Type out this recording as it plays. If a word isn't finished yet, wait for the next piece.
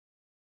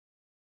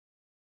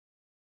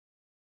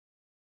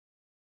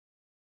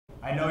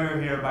I know you're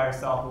here by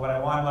yourself, but what I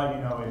want to let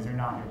you know is you're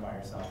not here by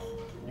yourself.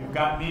 You've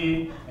got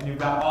me, and you've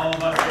got all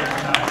of us here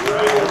tonight.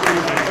 Right?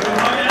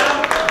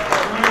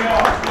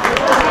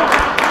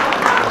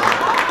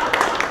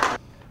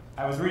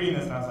 I was reading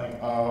this and I was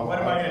like, what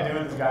am I going to do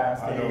with this guy on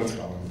stage? I know what's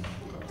coming.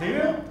 Do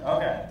you?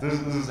 Okay. This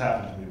has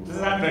happened to me before. This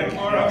has happened to you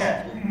before? Okay.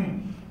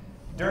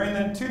 During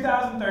the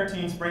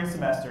 2013 spring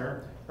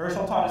semester,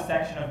 Urschel taught a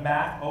section of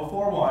Math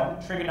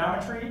 041,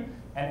 Trigonometry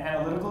and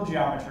Analytical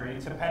Geometry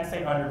to Penn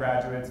State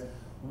undergraduates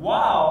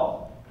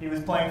while he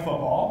was playing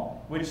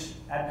football, which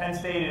at Penn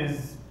State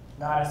is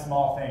not a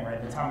small thing,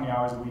 right? That's how many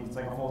hours a week. It's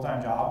like a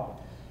full-time job.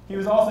 He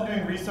was also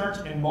doing research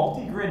in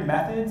multi-grid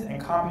methods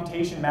and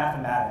computation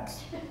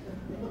mathematics.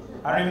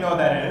 I don't even know what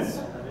that is.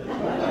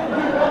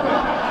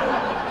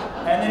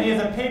 And then he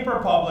has a paper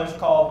published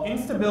called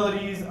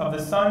Instabilities of the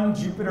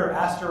Sun-Jupiter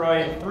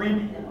Asteroid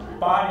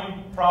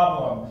Three-Body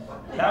Problem.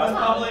 That was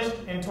published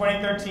in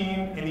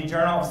 2013 in the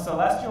Journal of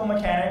Celestial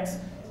Mechanics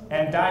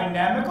and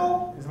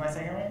Dynamical, is my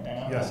saying it right?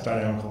 Dynamical? Yes,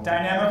 dynamical.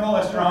 Dynamical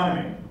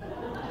Astronomy.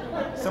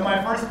 So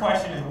my first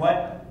question is,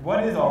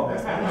 what is all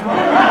this? I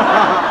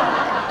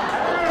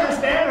don't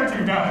understand what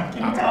you've done.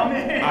 Can you tell me?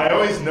 I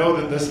always know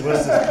that this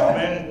list is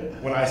coming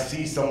when I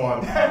see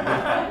someone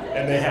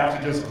and they have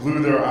to just glue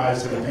their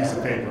eyes to the piece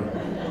of paper.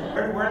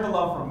 Where did the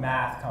love for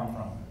math come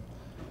from?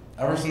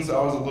 Ever since I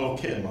was a little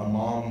kid, my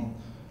mom,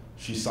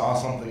 she saw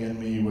something in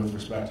me with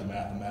respect to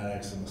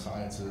mathematics and the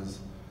sciences,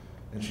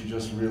 and she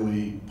just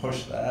really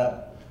pushed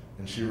that,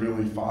 and she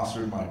really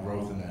fostered my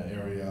growth in that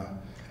area,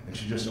 and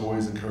she just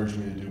always encouraged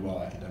me to do well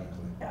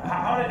academically.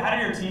 How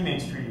did your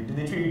teammates treat you? Did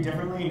they treat you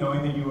differently,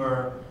 knowing that you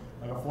were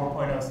like a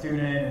 4.0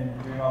 student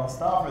and doing all the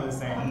stuff, or the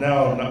same?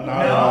 No, not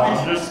at all.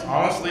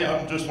 Honestly,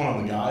 I'm just one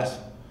of the guys.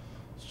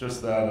 It's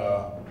just that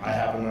I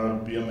happen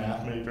to be a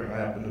math major, and I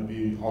happen to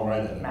be all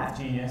right at it. Math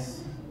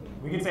genius.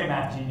 We could say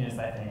math genius,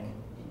 I think.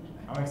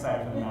 I'm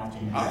excited for the math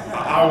genius.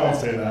 I won't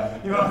say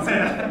that. You won't say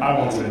that? I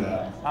won't say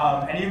that.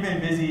 And you've been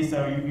busy,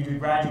 so you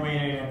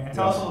graduated. And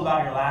tell us a little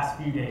about your last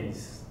few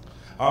days.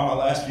 My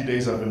last few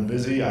days I've been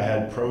busy. I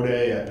had pro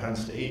day at Penn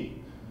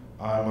State.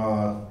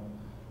 I'm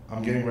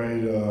getting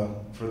ready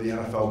for the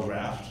NFL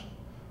draft.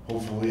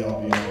 Hopefully I'll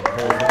be in the full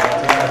football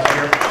team next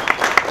year.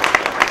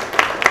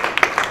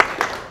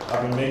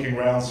 I've been making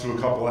rounds to a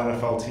couple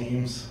NFL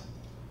teams.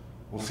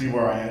 We'll see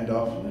where I end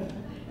up.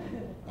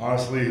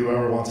 Honestly,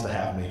 whoever wants to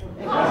have me.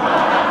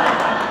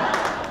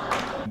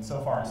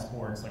 So far in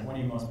sports, like what are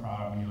you most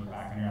proud of when you look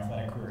back on your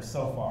athletic career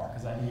so far?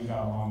 Because I think you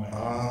got a long way.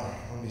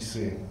 Let me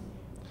see.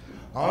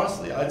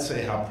 Honestly, I'd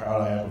say how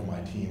proud I am of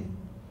my team.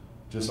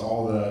 Just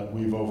all that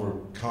we've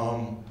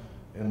overcome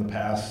in the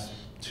past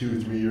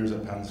 2-3 years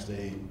at Penn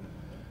State,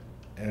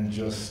 and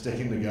just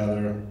sticking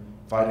together,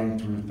 fighting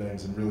through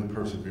things, and really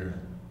persevering.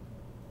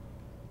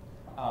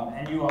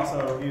 And you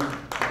also, and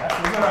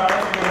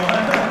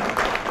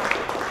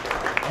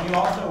you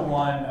also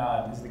won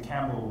the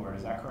Campbell Award,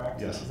 is that correct?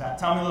 Yes.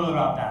 Tell me a little bit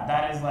about that.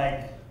 That is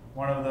like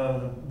one of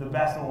the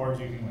best awards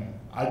you can win.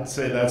 I'd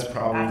say that's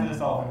probably after the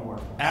Sullivan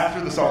Award.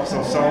 After the Sullivan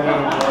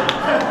Award.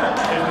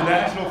 If the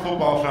National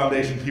Football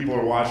Foundation people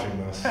are watching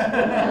this,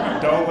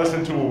 don't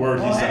listen to a word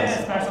he says. Edit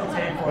a special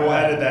tape for we'll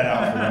edit that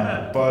out for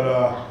them.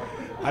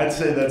 But I'd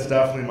say that's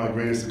definitely my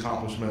greatest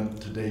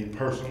accomplishment to date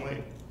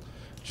personally.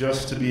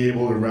 Just to be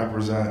able to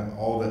represent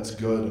all that's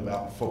good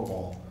about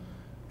football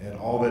and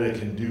all that it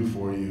can do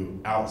for you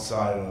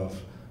outside of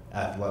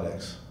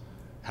athletics.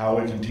 How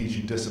it can teach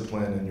you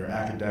discipline in your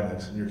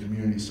academics and your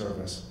community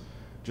service.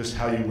 Just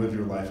how you live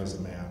your life as a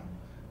man.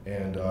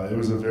 And it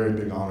was a very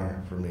big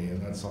honor for me,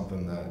 and that's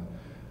something that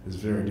is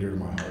very dear to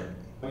my heart.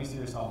 What do you see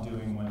yourself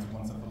doing once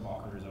the football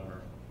career is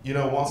over? You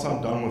know, once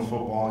I'm done with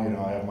football,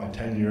 I have my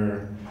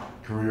 10-year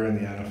career in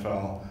the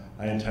NFL.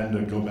 I intend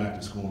to go back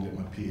to school and get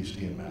my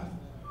PhD in math.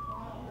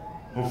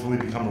 Hopefully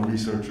become a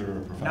researcher or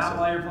a professor. Not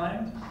while you're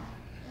playing?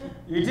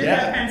 You did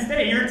that at Penn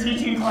State. You're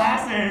teaching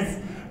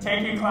classes,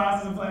 taking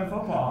classes and playing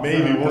football.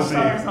 Maybe, we'll see.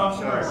 Don't sell yourself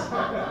short.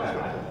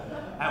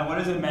 And what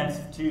has it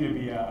meant to you to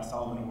be a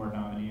Sullivan Award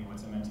nominee?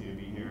 What's it meant to you to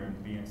be here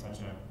and be in such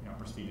a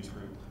prestigious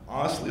group?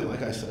 Honestly,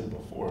 like I said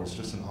before, it's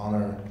just an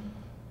honor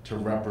to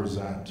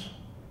represent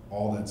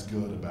all that's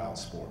good about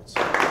sports.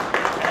 And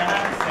I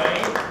have to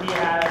say, he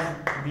has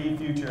the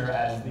future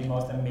as the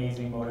most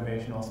amazing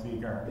motivational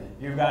speaker.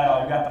 You've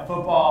got the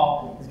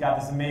football, he's got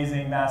this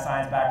amazing math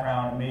science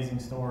background, amazing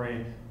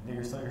story.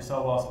 You're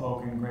so well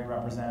spoken, great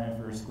representative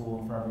for your school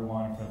and for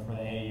everyone, for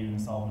the AAU and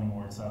the Sullivan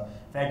Award. So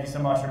thank you so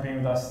much for being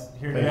with us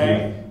here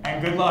today.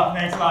 And good luck.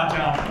 Thanks a lot,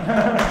 John.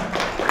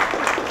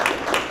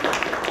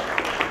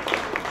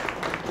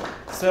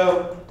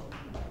 So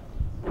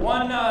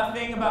one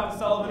thing about the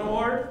Sullivan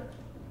Award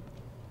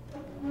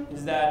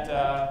is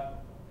that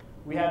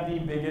we have the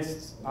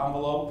biggest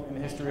envelope in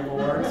the history of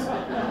awards.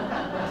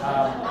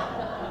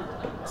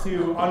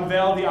 To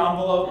unveil the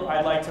envelope,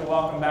 I'd like to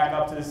welcome back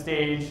up to the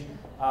stage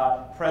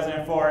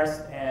President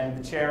Forrest and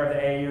the chair of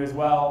the AAU as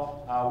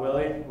well,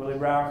 Willie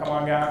Brown. Come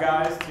on down,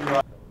 guys.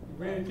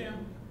 Ready, Tim?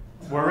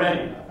 We're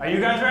ready. Are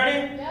you guys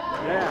ready?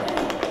 Yeah.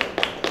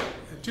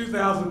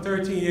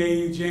 2013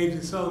 AU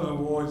James E. Sullivan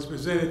Award is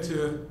presented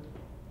to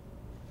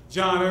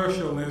John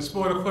Urschel in the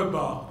sport of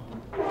football.